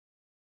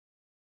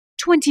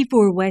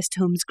24 West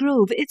Holmes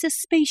Grove is a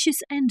spacious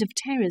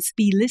end-of-terrace,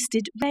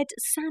 B-listed red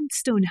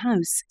sandstone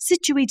house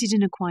situated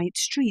in a quiet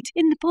street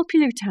in the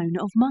popular town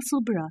of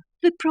Musselburgh.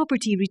 The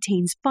property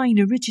retains fine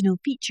original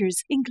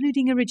features,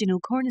 including original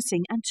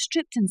cornicing and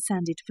stripped and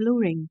sanded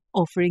flooring.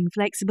 Offering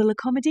flexible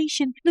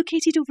accommodation,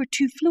 located over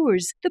 2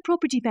 floors, the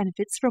property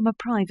benefits from a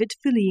private,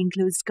 fully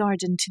enclosed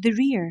garden to the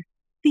rear.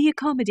 The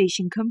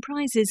accommodation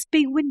comprises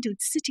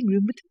bay-windowed sitting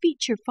room with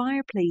feature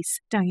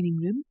fireplace, dining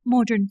room,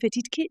 modern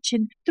fitted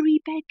kitchen, 3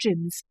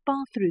 bedrooms,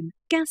 bathroom,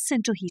 gas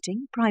central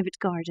heating, private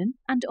garden,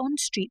 and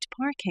on-street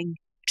parking.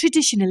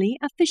 Traditionally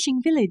a fishing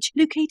village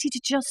located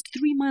just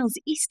 3 miles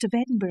east of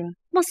Edinburgh,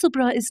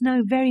 Musselburgh is now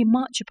very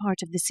much a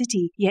part of the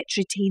city, yet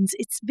retains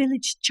its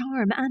village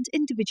charm and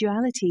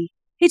individuality.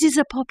 It is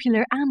a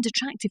popular and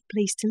attractive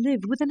place to live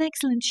with an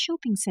excellent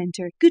shopping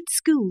centre, good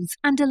schools,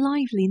 and a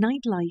lively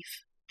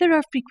nightlife. There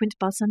are frequent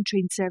bus and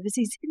train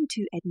services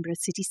into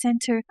Edinburgh city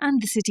centre,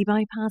 and the city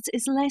bypass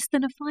is less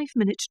than a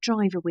 5-minute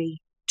drive away.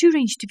 To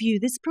arrange to view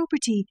this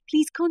property,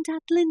 please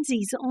contact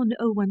Lindsays on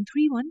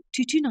 0131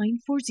 229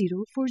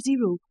 4040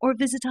 or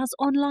visit us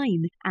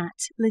online at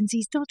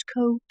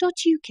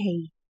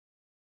lindsays.co.uk.